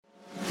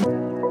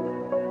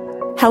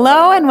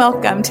Hello and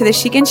welcome to the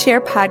She Can Share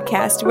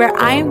podcast, where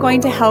I am going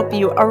to help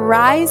you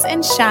arise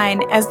and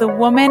shine as the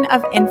woman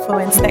of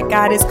influence that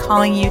God is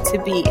calling you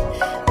to be,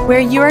 where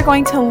you are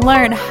going to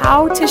learn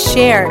how to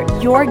share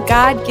your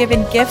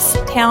God-given gifts,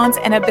 talents,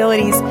 and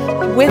abilities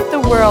with the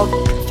world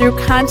through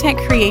content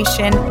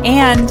creation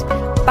and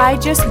by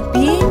just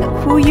being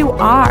who you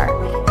are.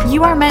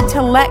 You are meant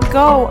to let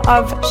go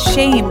of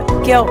shame,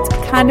 guilt,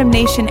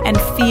 condemnation, and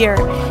fear,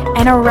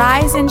 and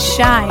arise and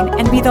shine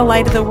and be the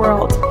light of the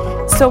world.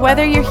 So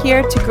whether you're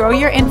here to grow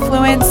your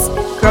influence,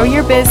 grow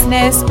your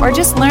business, or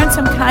just learn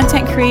some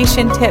content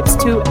creation tips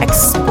to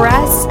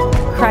express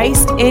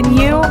Christ in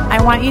you,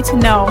 I want you to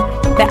know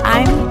that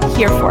I'm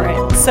here for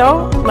it.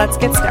 So let's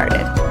get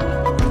started.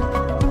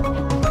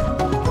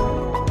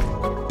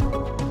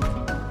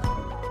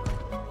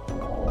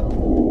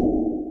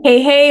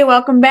 Hey,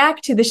 welcome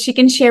back to the She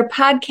Can Share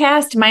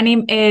podcast. My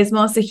name is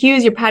Melissa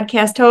Hughes, your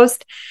podcast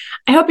host.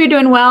 I hope you're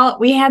doing well.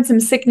 We had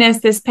some sickness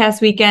this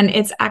past weekend.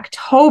 It's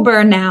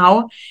October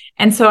now,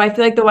 and so I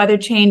feel like the weather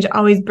change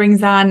always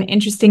brings on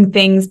interesting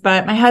things,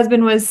 but my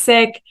husband was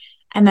sick,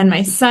 and then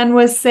my son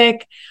was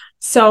sick.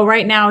 So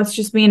right now it's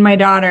just me and my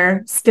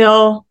daughter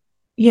still,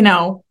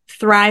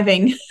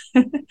 thriving.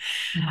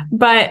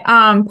 But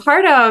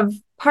part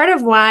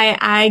of why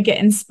I get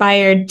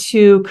inspired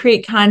to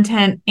create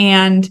content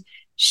and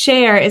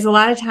share is a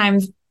lot of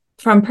times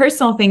from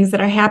personal things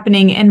that are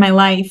happening in my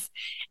life.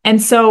 And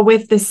so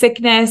with the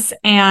sickness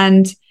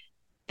and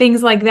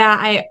things like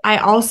that, I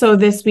also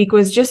this week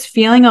was just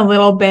feeling a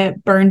little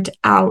bit burnt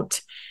out.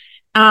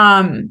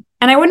 And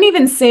I wouldn't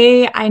even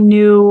say I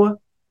knew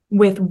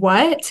with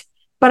what,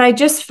 but I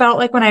just felt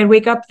like when I'd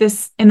wake up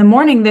in the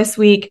morning this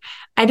week,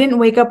 I didn't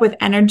wake up with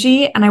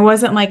energy and I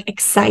wasn't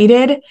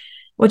excited,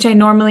 which I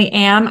normally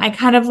am. I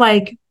kind of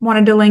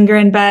wanted to linger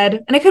in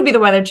bed, and it could be the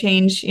weather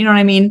change, you know what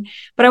I mean?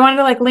 But I wanted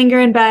to linger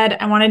in bed.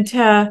 I wanted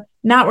to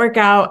not work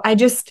out. I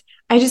just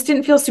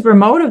didn't feel super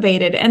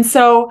motivated. And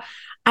so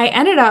I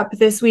ended up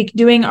this week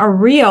doing a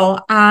reel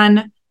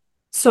on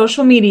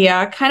social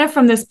media, kind of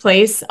from this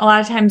place. A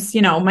lot of times,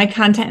 my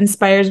content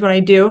inspires what I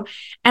do.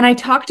 And I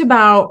talked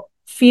about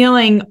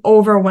feeling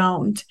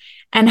overwhelmed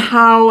and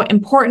how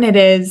important it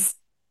is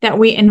that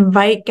we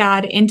invite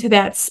God into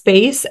that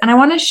space. And I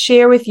want to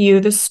share with you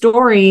the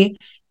story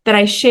that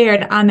I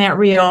shared on that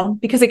reel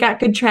because it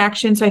got good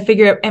traction. So I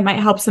figure it might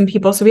help some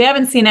people. So if you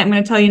haven't seen it, I'm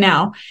going to tell you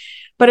now.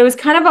 But it was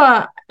kind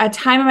of a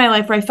time in my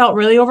life where I felt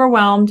really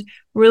overwhelmed,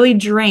 really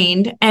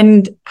drained,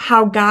 and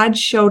how God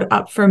showed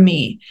up for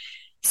me.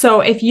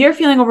 So if you're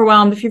feeling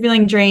overwhelmed, if you're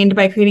feeling drained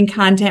by creating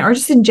content or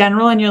just in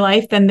general in your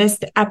life, then this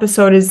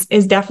episode is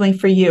definitely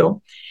for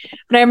you.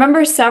 But I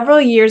remember several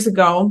years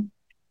ago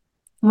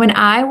when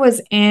I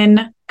was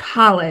in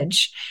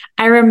college,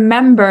 I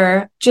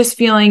remember just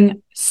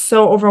feeling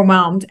so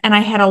overwhelmed and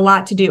I had a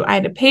lot to do. I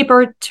had a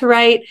paper to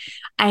write.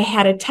 I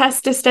had a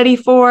test to study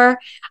for.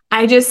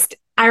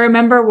 I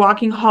remember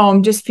walking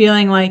home just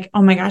feeling like,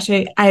 oh my gosh,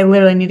 I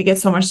literally need to get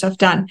so much stuff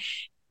done.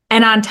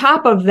 And on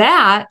top of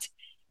that,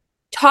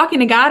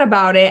 talking to God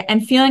about it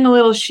and feeling a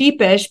little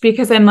sheepish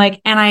because I'm and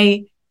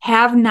I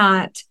have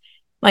not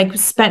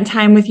spent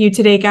time with you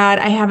today, God.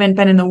 I haven't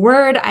been in the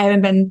Word. I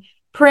haven't been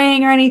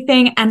praying or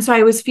anything. And so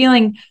I was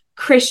feeling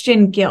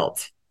Christian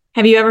guilt.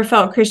 Have you ever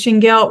felt Christian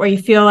guilt where you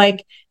feel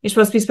like you're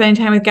supposed to be spending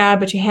time with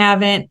God, but you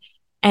haven't?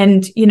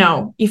 And,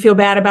 you feel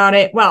bad about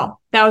it.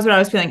 Well, that was what I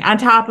was feeling on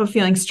top of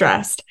feeling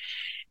stressed.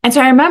 And so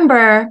I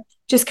remember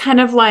just kind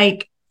of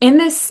in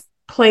this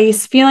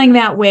place, feeling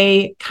that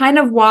way, kind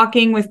of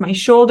walking with my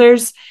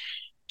shoulders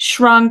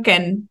shrunk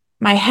and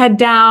my head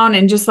down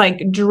and just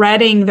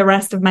dreading the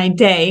rest of my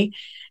day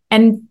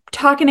and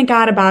talking to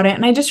God about it.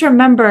 And I just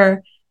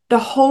remember the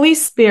Holy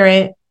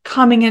Spirit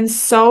coming in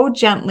so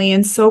gently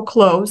and so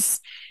close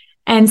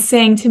and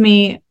saying to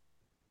me,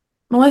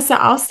 Melissa,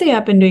 I'll stay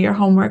up and do your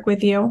homework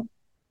with you.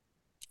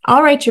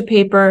 I'll write your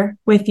paper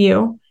with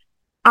you.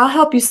 I'll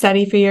help you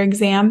study for your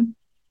exam.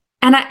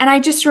 And I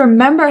just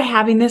remember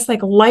having this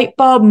light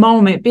bulb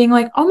moment being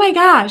oh my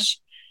gosh,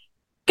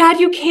 God,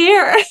 you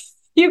care.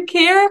 You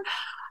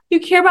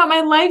care about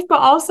my life, but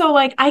also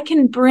I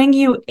can bring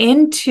you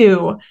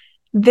into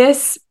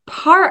this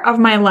part of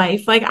my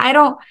life. I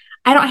don't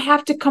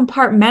have to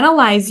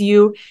compartmentalize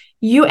you.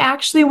 You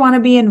actually want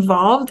to be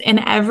involved in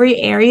every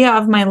area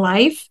of my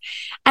life.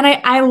 And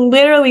I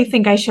literally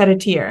think I shed a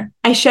tear.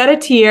 I shed a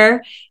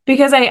tear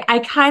because I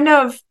kind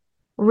of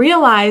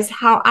realized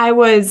how I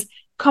was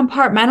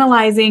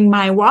compartmentalizing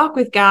my walk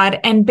with God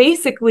and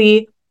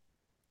basically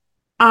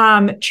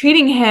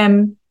treating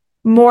him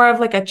more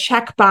of a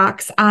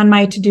checkbox on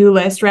my to-do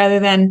list rather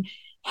than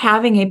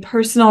having a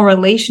personal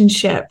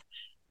relationship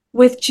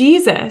with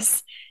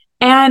Jesus.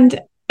 And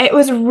it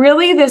was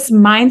really this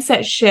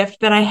mindset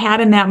shift that I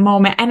had in that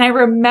moment. And I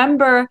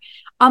remember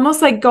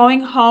almost going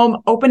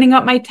home, opening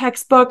up my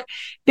textbook,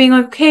 being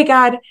okay,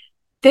 God,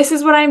 this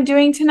is what I'm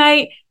doing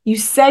tonight. You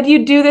said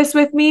you'd do this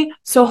with me.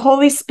 So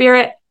Holy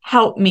Spirit,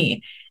 help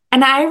me.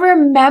 And I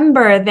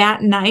remember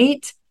that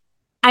night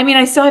I mean,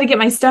 I still had to get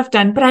my stuff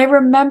done, but I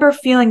remember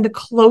feeling the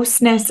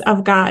closeness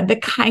of God, the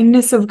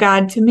kindness of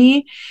God to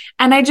me.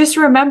 And I just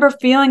remember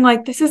feeling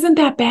like this isn't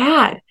that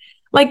bad.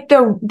 Like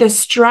the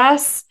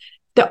stress,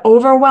 the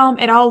overwhelm,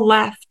 it all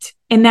left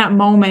in that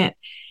moment.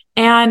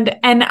 And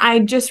I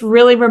just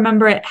really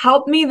remember it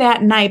helped me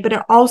that night, but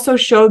it also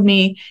showed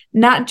me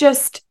not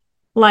just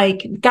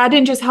like God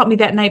didn't just help me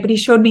that night, but he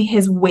showed me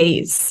his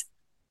ways.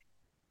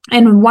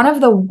 And one of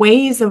the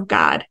ways of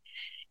God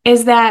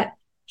is that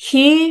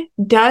God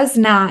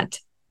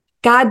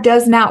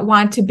does not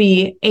want to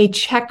be a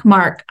check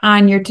mark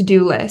on your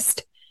to-do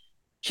list.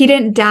 He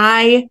didn't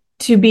die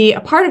to be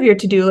a part of your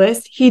to-do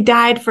list. He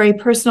died for a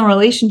personal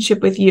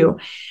relationship with you.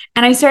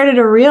 And I started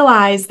to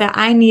realize that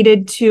I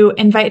needed to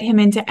invite him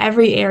into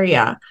every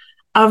area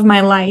of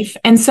my life.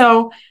 And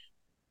so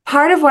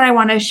part of what I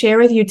want to share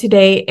with you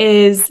today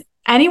is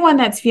anyone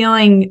that's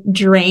feeling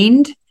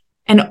drained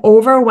and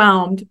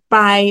overwhelmed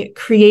by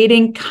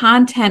creating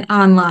content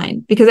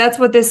online, because that's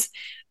what this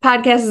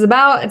podcast is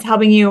about. It's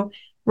helping you,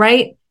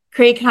 right?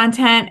 Create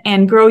content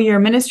and grow your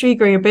ministry,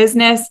 grow your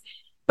business.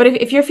 But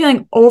if you're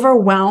feeling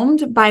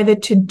overwhelmed by the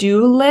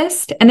to-do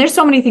list, and there's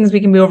so many things we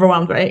can be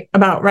overwhelmed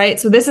about, right?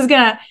 So this is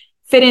going to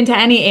fit into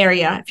any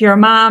area. If you're a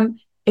mom,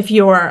 if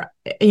you're,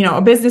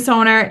 a business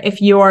owner,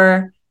 if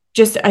you're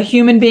just a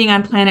human being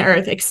on planet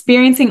Earth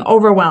experiencing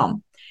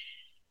overwhelm,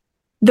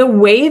 the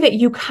way that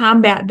you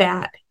combat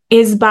that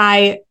is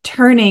by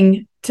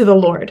turning to the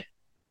Lord.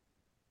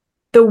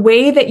 The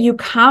way that you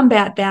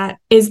combat that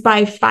is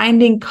by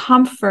finding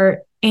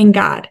comfort in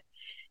God.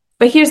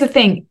 But here's the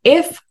thing.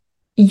 If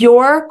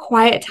your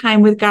quiet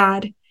time with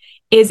God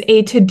is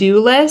a to-do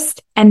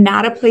list and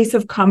not a place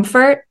of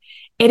comfort,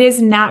 it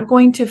is not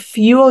going to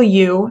fuel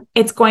you.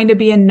 It's going to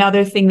be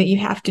another thing that you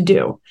have to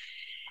do.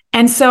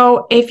 And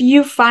so if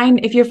you're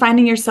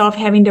finding yourself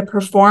having to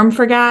perform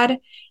for God,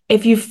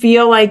 if you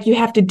feel like you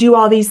have to do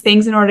all these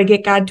things in order to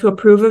get God to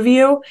approve of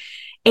you,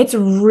 it's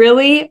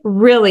really,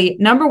 really,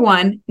 number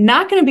one,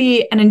 not going to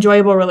be an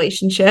enjoyable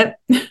relationship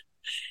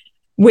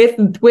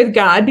with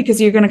God, because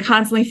you're going to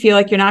constantly feel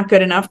like you're not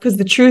good enough. Because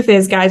the truth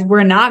is, guys,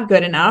 we're not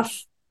good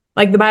enough.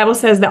 Like the Bible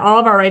says that all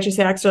of our righteous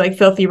acts are like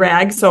filthy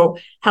rags. So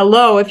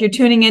hello, if you're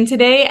tuning in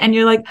today and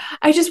you're like,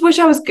 I just wish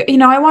I was,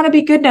 I want to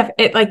be good enough.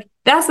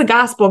 That's the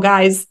gospel,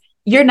 guys.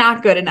 You're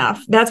not good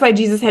enough. That's why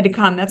Jesus had to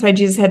come. That's why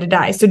Jesus had to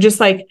die. So just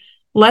like,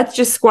 let's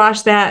just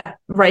squash that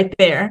right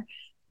there.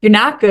 You're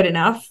not good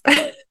enough.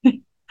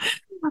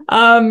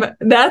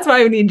 That's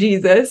why we need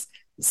Jesus.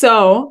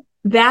 So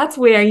that's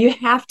where you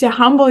have to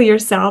humble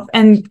yourself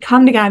and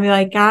come to God and be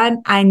like, God,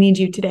 I need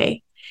you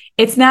today.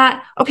 It's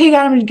not, okay,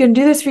 God, I'm going to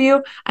do this for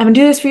you. I'm going to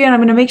do this for you. And I'm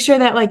going to make sure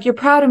that like, you're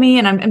proud of me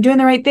and I'm doing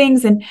the right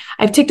things. And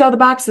I've ticked all the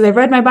boxes. I've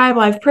read my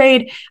Bible. I've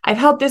prayed. I've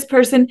helped this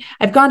person.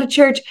 I've gone to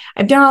church.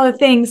 I've done all the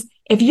things.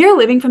 If you're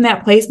living from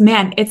that place,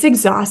 man, it's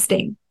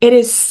exhausting. It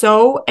is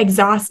so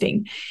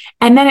exhausting.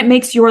 And then it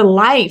makes your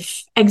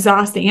life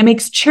exhausting. It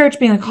makes church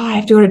being like, oh, I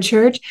have to go to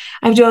church.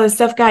 I have to do all this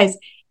stuff. Guys,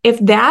 if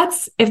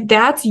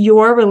that's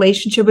your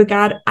relationship with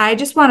God, I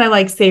just want to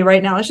like say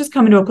right now, let's just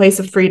come into a place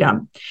of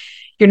freedom.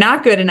 You're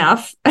not good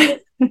enough.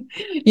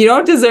 You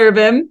don't deserve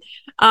him.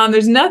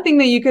 There's nothing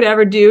that you could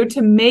ever do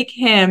to make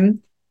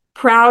him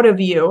proud of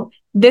you.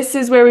 This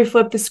is where we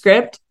flip the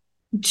script.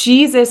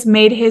 Jesus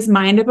made his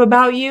mind up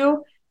about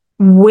you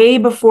way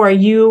before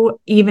you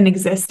even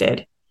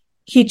existed.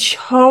 He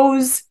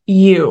chose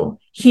you.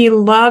 He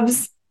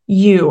loves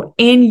you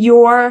in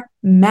your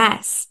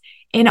mess,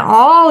 in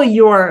all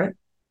your,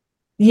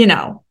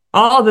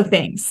 all the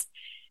things.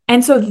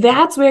 And so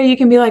that's where you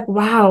can be like,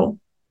 wow.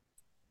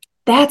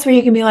 That's where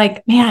you can be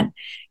like, man,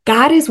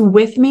 God is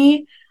with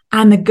me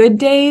on the good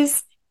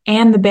days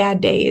and the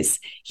bad days.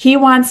 He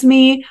wants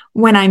me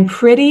when I'm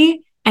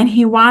pretty, and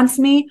he wants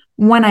me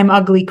when I'm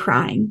ugly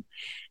crying.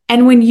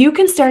 And when you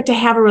can start to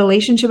have a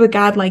relationship with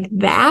God like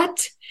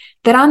that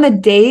on the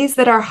days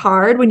that are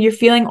hard, when you're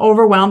feeling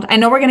overwhelmed, I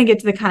know we're going to get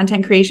to the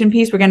content creation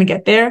piece, we're going to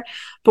get there,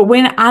 but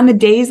when on the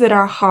days that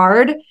are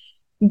hard,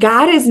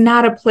 God is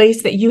not a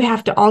place that you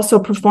have to also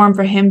perform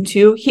for him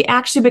too. He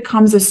actually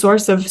becomes a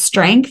source of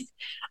strength,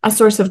 a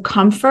source of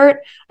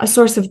comfort, a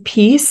source of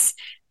peace,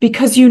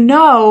 because you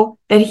know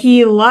that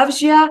he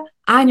loves you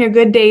on your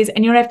good days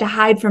and you don't have to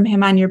hide from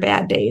him on your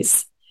bad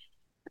days.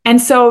 And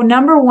so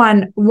number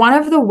one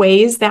of the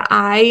ways that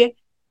I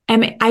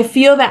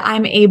feel that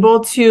I'm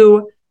able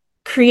to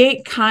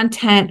create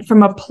content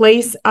from a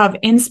place of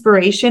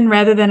inspiration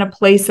rather than a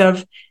place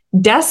of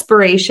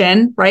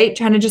desperation, right?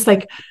 Trying to just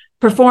like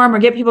perform or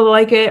get people to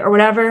like it or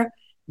whatever,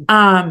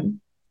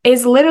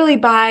 is literally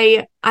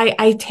by,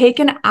 I take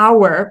an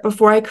hour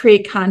before I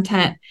create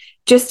content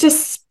just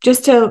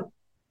to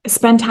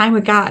spend time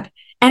with God.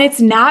 And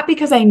it's not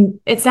because I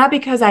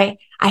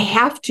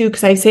have to,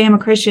 because I say I'm a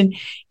Christian.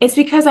 It's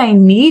because I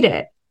need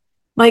it.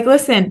 Like,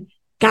 listen,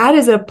 God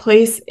is a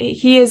place.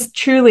 He is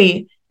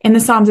truly, in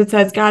the Psalms, it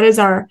says, God is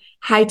our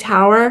high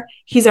tower.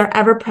 He's our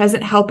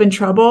ever-present help in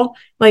trouble.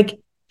 Like,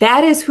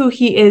 that is who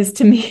he is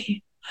to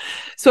me.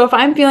 So if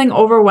I'm feeling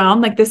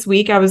overwhelmed, like this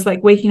week, I was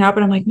like waking up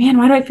and I'm like, man,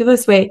 why do I feel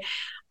this way?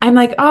 I'm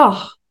like,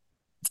 oh,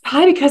 It's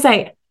probably because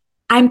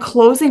I'm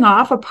closing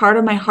off a part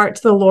of my heart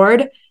to the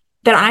Lord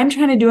that I'm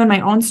trying to do in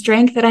my own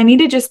strength, that I need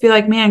to just be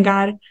like, man,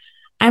 God,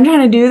 I'm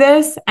trying to do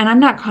this and I'm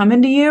not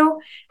coming to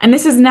you. And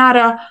this is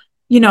not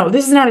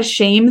this is not a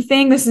shame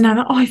thing. This is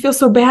not, oh, I feel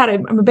so bad.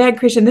 I'm a bad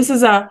Christian. This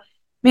is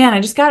man,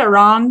 I just got it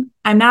wrong.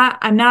 I'm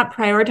not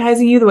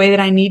prioritizing you the way that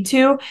I need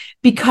to,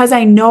 because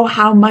I know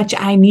how much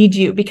I need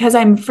you, because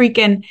I'm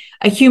freaking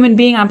a human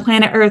being on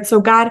planet Earth. So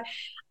God,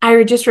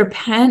 I just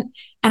repent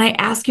and I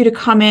ask you to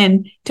come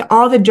in to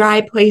all the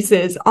dry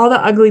places, all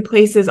the ugly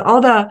places,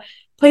 all the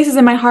places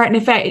in my heart. And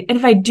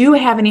if I do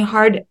have any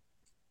hard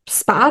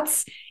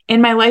spots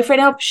in my life right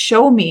now,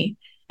 show me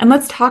and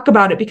let's talk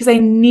about it, because I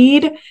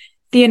need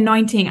the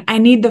anointing. I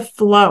need the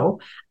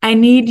flow. I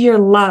need your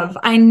love.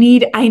 I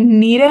need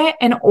it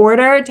in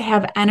order to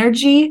have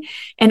energy,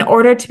 in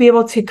order to be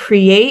able to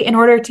create, in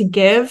order to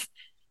give.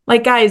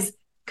 Like, guys,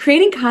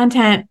 creating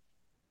content,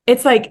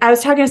 it's like, I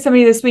was talking to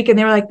somebody this week and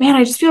they were like, man,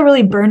 I just feel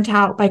really burnt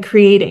out by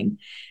creating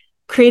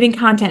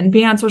content and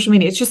being on social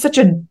media. It's just such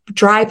a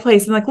dry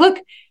place. And like, look,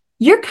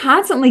 you're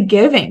constantly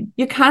giving.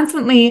 You're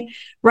constantly,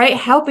 right,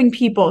 helping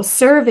people,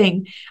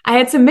 serving. I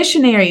had some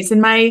missionaries in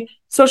my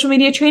social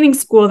media training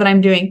school that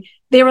I'm doing.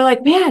 They were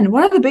like, man,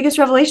 one of the biggest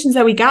revelations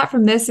that we got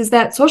from this is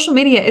that social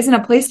media isn't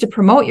a place to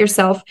promote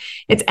yourself.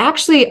 It's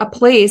actually a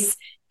place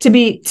to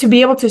be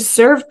able to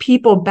serve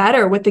people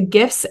better with the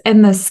gifts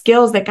and the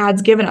skills that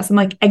God's given us. I'm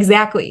like,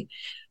 exactly.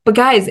 But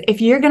guys,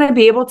 if you're going to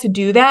be able to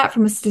do that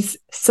from a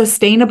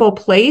sustainable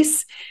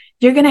place,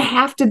 you're going to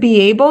have to be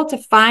able to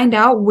find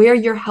out where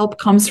your help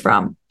comes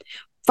from.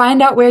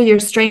 Find out where your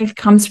strength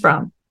comes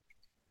from.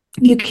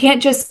 You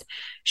can't just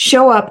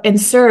show up and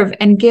serve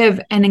and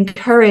give and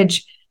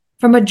encourage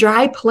from a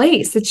dry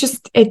place.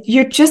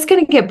 You're just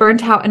going to get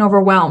burnt out and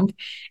overwhelmed.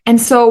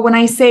 And so when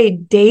I say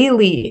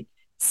daily,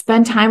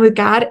 spend time with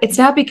God, it's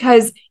not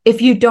because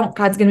if you don't,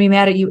 God's going to be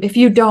mad at you. If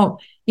you don't,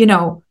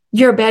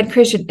 you're a bad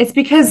Christian. It's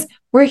because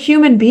we're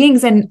human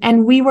beings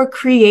and we were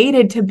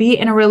created to be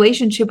in a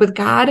relationship with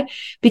God,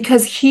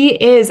 because He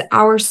is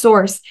our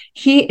source.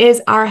 He is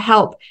our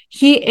help.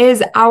 He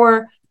is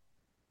our,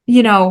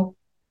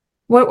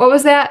 what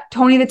was that?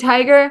 Tony the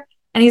Tiger.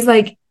 And he's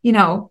like,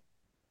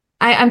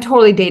 I'm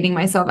totally dating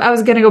myself. I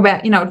was going to go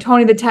back,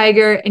 Tony the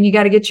Tiger, and you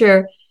got to get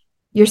your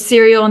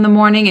cereal in the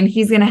morning and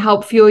he's going to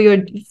help fuel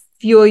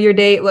your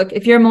day. Look,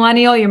 if you're a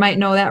millennial, you might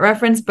know that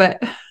reference,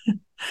 but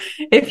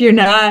if you're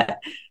not,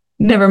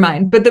 never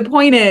mind. But the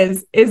point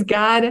is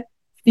God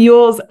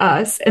fuels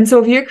us. And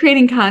so if you're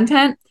creating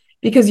content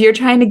because you're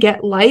trying to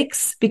get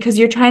likes, because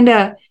you're trying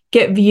to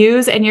get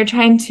views, and you're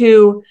trying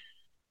to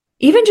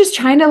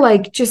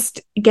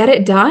just get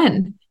it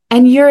done,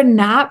 and you're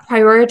not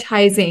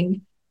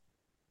prioritizing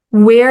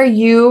I'm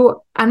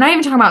not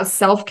even talking about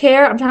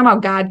self-care. I'm talking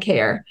about God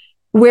care,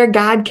 where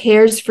God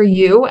cares for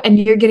you and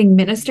you're getting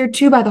ministered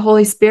to by the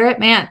Holy Spirit,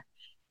 man,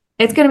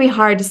 it's going to be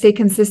hard to stay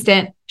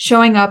consistent,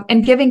 showing up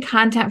and giving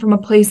content from a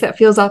place that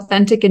feels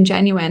authentic and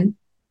genuine.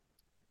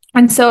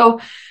 And so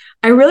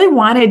I really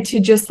wanted to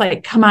just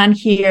come on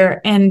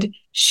here and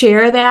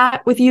share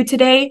that with you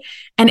today.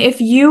 And if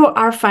you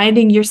are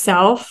finding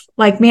yourself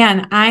like,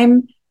 man,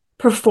 I'm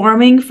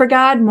performing for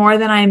God more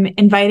than I'm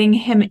inviting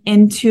Him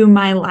into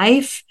my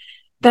life,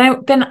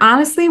 then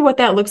honestly, what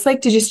that looks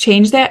like to just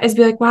change that is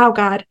be like, wow,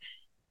 God,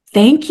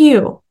 thank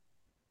you.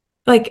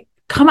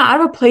 Come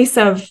out of a place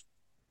of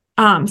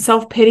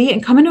self-pity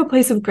and come into a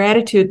place of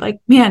gratitude. Like,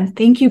 man,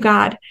 thank you,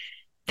 God,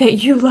 that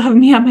you love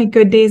me on my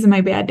good days and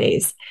my bad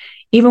days.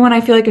 Even when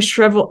I feel like a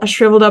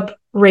shriveled up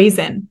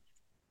raisin,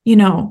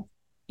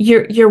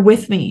 you're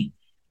with me.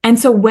 And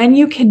so when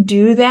you can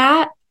do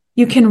that,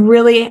 you can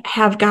really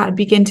have God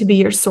begin to be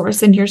your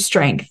source and your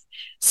strength,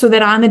 so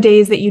that on the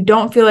days that you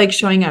don't feel like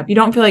showing up, you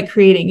don't feel like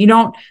creating, you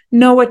don't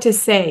know what to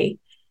say,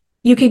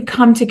 you can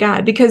come to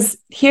God. Because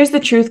here's the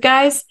truth,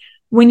 guys.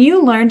 When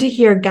you learn to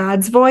hear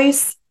God's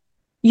voice,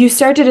 you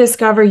start to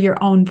discover your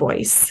own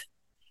voice.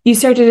 You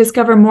start to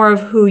discover more of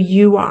who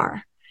you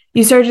are.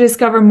 You start to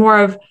discover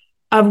more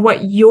of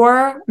what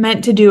you're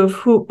meant to do,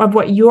 of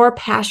what you're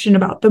passionate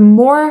about. The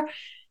more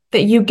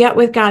that you get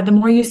with God, the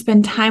more you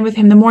spend time with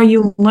Him, the more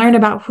you learn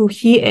about who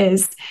He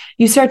is,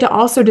 you start to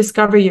also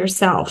discover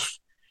yourself.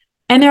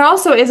 And there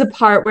also is a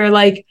part where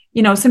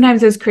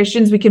sometimes as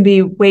Christians, we can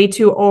be way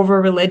too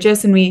over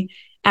religious, and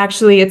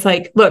it's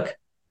like, look,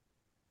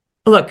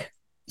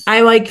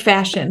 I like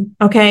fashion.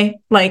 Okay.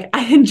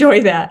 I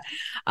enjoy that.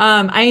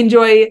 I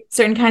enjoy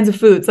certain kinds of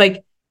foods.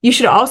 You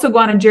should also go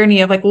on a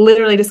journey of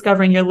literally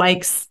discovering your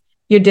likes,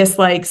 your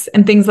dislikes,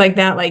 and things like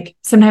that.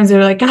 Sometimes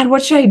they're like, God,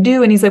 what should I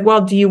do? And He's like,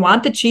 well, do you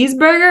want the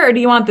cheeseburger or do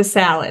you want the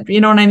salad?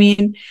 You know what I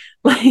mean?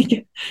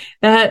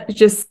 That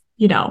just,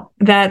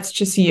 that's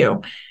just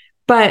you.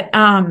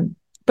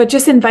 But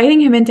just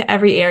inviting Him into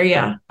every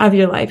area of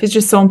your life is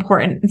just so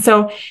important. And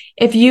so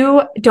if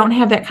you don't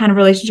have that kind of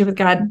relationship with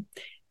God,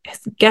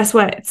 guess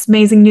what? It's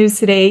amazing news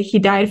today. He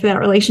died for that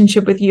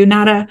relationship with you,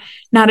 not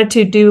a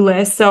to-do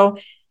list. So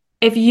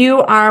if you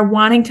are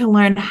wanting to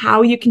learn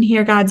how you can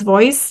hear God's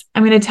voice,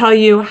 I'm going to tell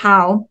you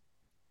how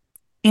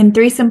in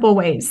 3 simple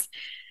ways.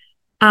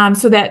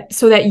 so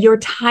that your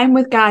time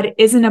with God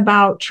isn't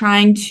about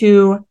trying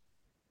to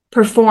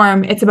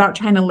perform. It's about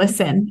trying to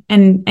listen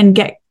and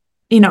get,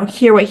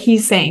 hear what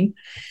he's saying.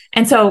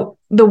 And so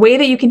the way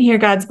that you can hear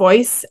God's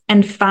voice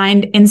and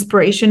find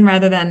inspiration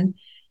rather than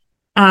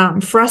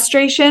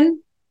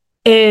frustration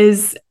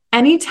is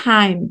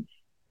anytime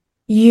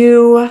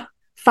you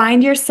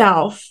find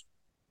yourself,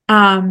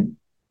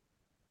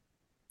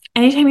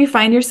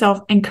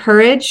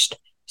 encouraged,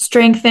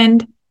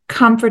 strengthened,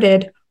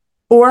 comforted,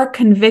 or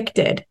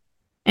convicted.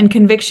 And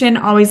conviction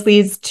always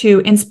leads to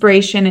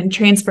inspiration and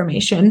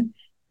transformation.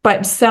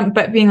 But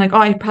being like, oh,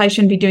 I probably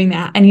shouldn't be doing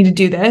that. I need to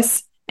do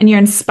this. And you're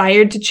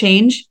inspired to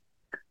change.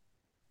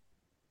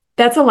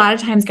 That's a lot of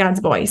times God's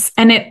voice.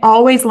 And it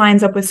always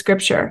lines up with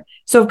scripture.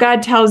 So if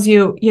God tells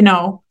you,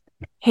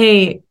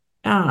 hey,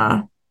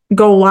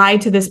 go lie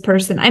to this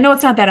person. I know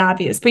it's not that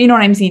obvious, but you know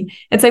what I'm saying?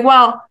 It's like,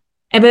 well,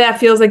 but that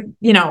feels like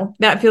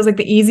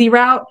the easy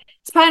route.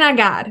 It's probably not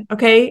God.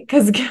 Okay.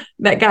 Because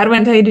that God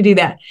wouldn't tell you to do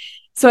that.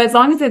 So as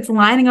long as it's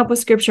lining up with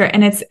scripture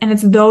and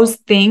it's those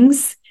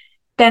things,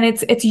 then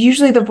it's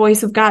usually the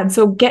voice of God.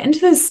 So get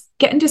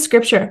into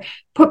scripture,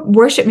 put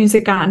worship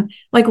music on,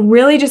 like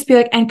really just be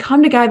like, and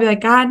come to God, be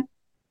like, God,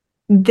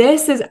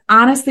 this is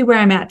honestly where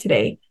I'm at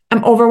today.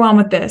 I'm overwhelmed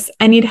with this.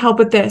 I need help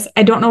with this.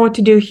 I don't know what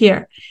to do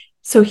here.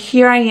 So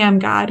here I am,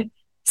 God,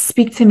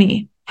 speak to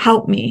me,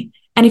 help me.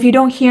 And if you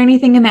don't hear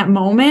anything in that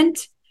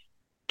moment,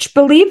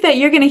 believe that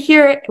you're going to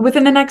hear it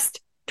within the next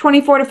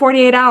 24 to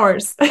 48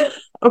 hours.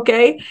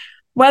 Okay.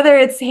 Whether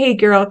it's, hey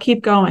girl,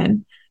 keep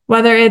going.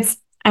 Whether it's,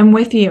 I'm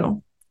with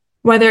you.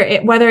 Whether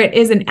it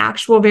is an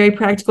actual, very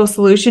practical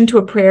solution to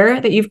a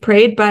prayer that you've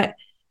prayed. But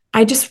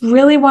I just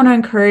really want to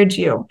encourage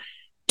you.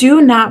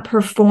 Do not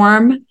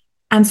perform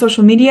on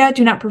social media.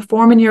 Do not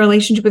perform in your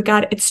relationship with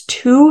God. It's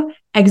too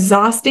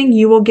exhausting.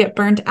 You will get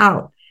burnt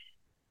out.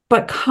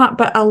 But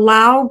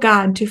allow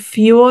God to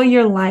fuel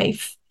your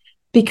life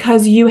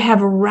because you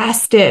have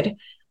rested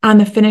on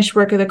the finished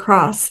work of the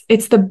cross.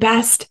 It's the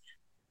best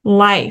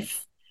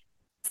life.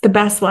 It's the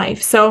best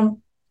life. So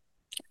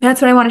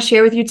that's what I want to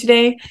share with you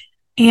today.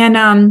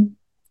 And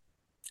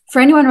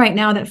for anyone right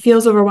now that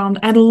feels overwhelmed,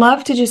 I'd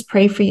love to just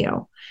pray for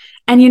you.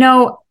 And,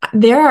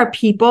 there are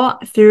people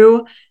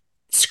through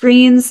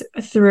screens,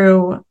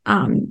 through,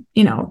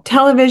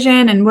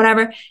 television and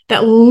whatever,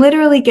 that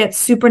literally get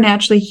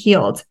supernaturally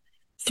healed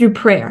through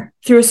prayer,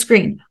 through a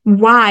screen.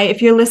 Why,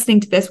 if you're listening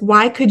to this,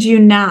 why could you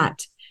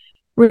not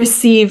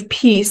receive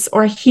peace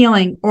or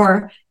healing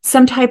or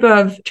some type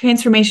of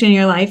transformation in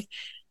your life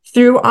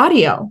through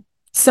audio?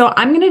 So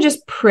I'm going to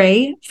just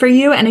pray for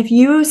you. And if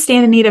you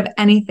stand in need of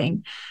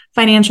anything,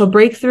 financial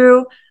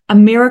breakthrough, a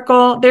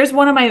miracle, there's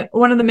one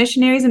of the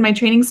missionaries in my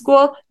training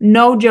school,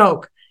 no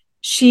joke.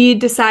 She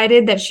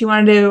decided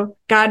that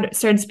God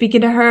started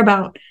speaking to her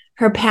about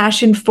her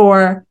passion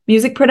for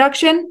music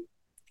production.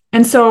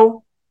 And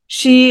so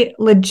she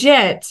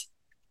legit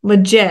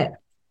got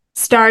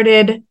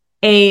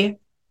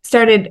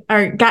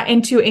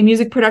into a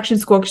music production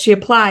school because she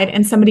applied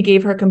and somebody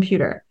gave her a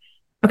computer.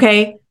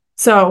 Okay.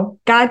 So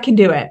God can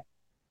do it.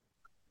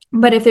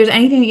 But if there's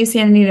anything that you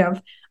stand in need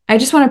of, I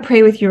just want to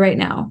pray with you right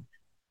now.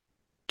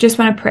 Just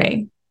want to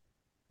pray.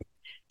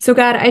 So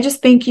God, I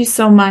just thank you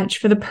so much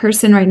for the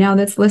person right now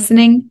that's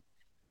listening.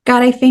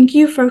 God, I thank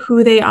you for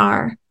who they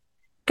are.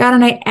 God,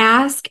 and I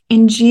ask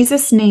in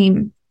Jesus'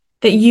 name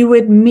that you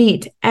would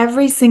meet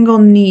every single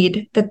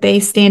need that they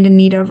stand in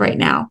need of right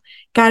now.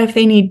 God, if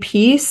they need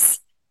peace,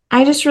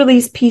 I just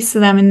release peace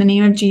to them in the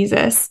name of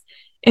Jesus.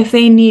 If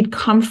they need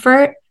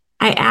comfort,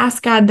 I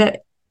ask God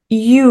that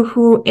you,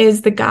 who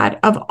is the God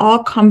of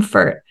all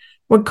comfort,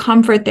 would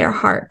comfort their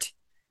heart.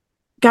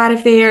 God,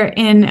 if they are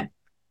in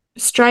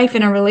strife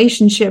in a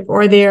relationship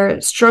or they're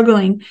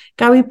struggling,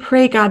 God, we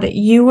pray, God, that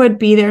you would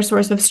be their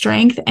source of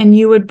strength and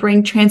you would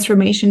bring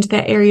transformation to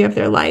that area of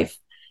their life.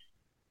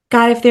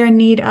 God, if they're in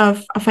need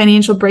of a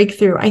financial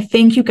breakthrough, I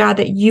thank you, God,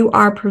 that you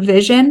are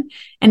provision,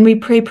 and we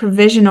pray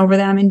provision over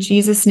them in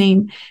Jesus'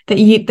 name,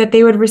 that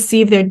they would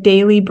receive their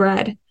daily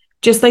bread,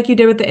 just like you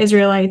did with the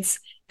Israelites.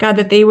 God,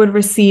 that they would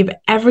receive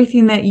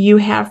everything that you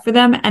have for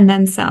them and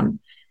then some.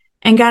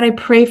 And God, I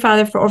pray,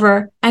 Father, for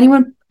over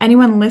anyone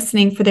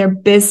listening, for their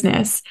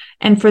business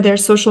and for their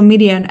social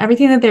media and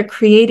everything that they're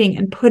creating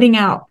and putting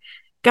out.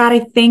 God,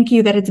 I thank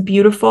you that it's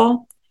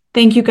beautiful.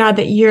 Thank you, God,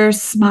 that your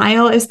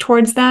smile is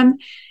towards them.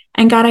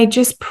 And God, I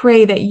just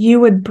pray that you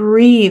would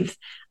breathe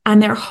on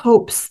their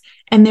hopes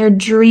and their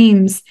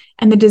dreams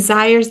and the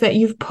desires that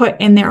you've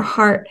put in their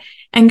heart.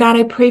 And God,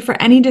 I pray for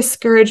any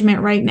discouragement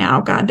right now,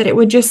 God, that it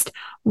would just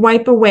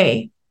wipe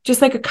away,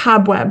 just like a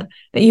cobweb,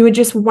 that you would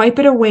just wipe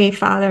it away,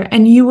 Father,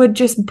 and you would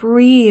just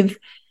breathe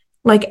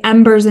like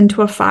embers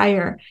into a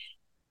fire,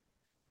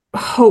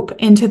 hope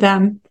into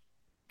them,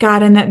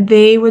 God, and that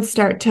they would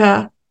start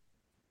to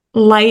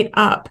light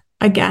up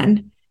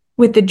again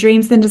with the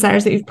dreams and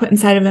desires that you've put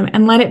inside of them,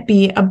 and let it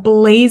be a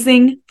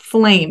blazing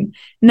flame,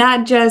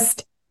 not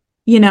just,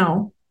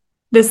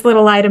 this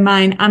little light of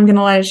mine, I'm going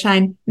to let it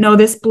shine. No,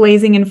 this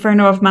blazing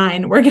inferno of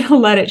mine, we're going to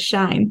let it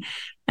shine.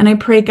 And I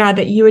pray, God,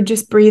 that you would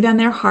just breathe on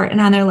their heart and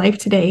on their life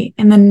today.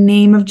 In the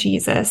name of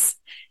Jesus,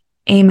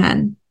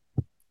 amen.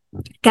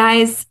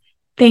 Guys,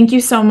 thank you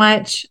so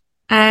much.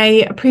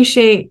 I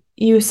appreciate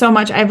you so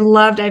much. I've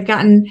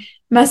gotten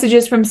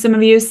messages from some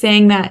of you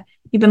saying that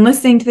you've been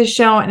listening to the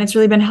show and it's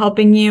really been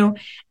helping you.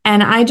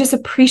 And I just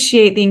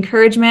appreciate the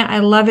encouragement. I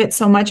love it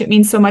so much. It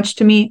means so much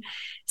to me.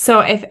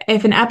 So if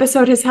an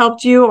episode has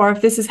helped you, or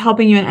if this is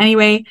helping you in any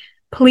way,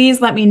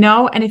 please let me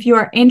know. And if you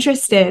are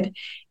interested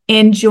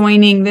in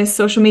joining this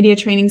social media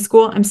training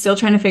school, I'm still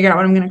trying to figure out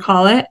what I'm going to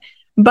call it,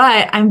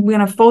 but I'm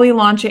going to fully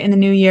launch it in the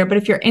new year. But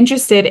if you're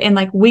interested in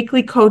like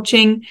weekly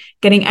coaching,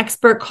 getting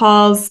expert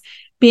calls,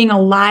 being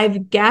a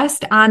live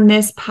guest on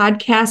this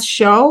podcast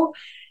show,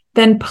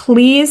 then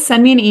please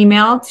send me an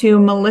email to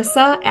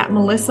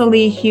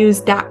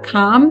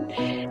melissa@melissaleehughes.com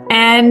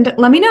and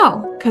let me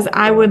know, because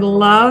I would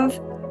love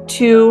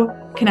to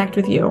connect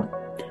with you.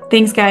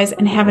 Thanks, guys,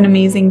 and have an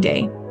amazing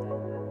day.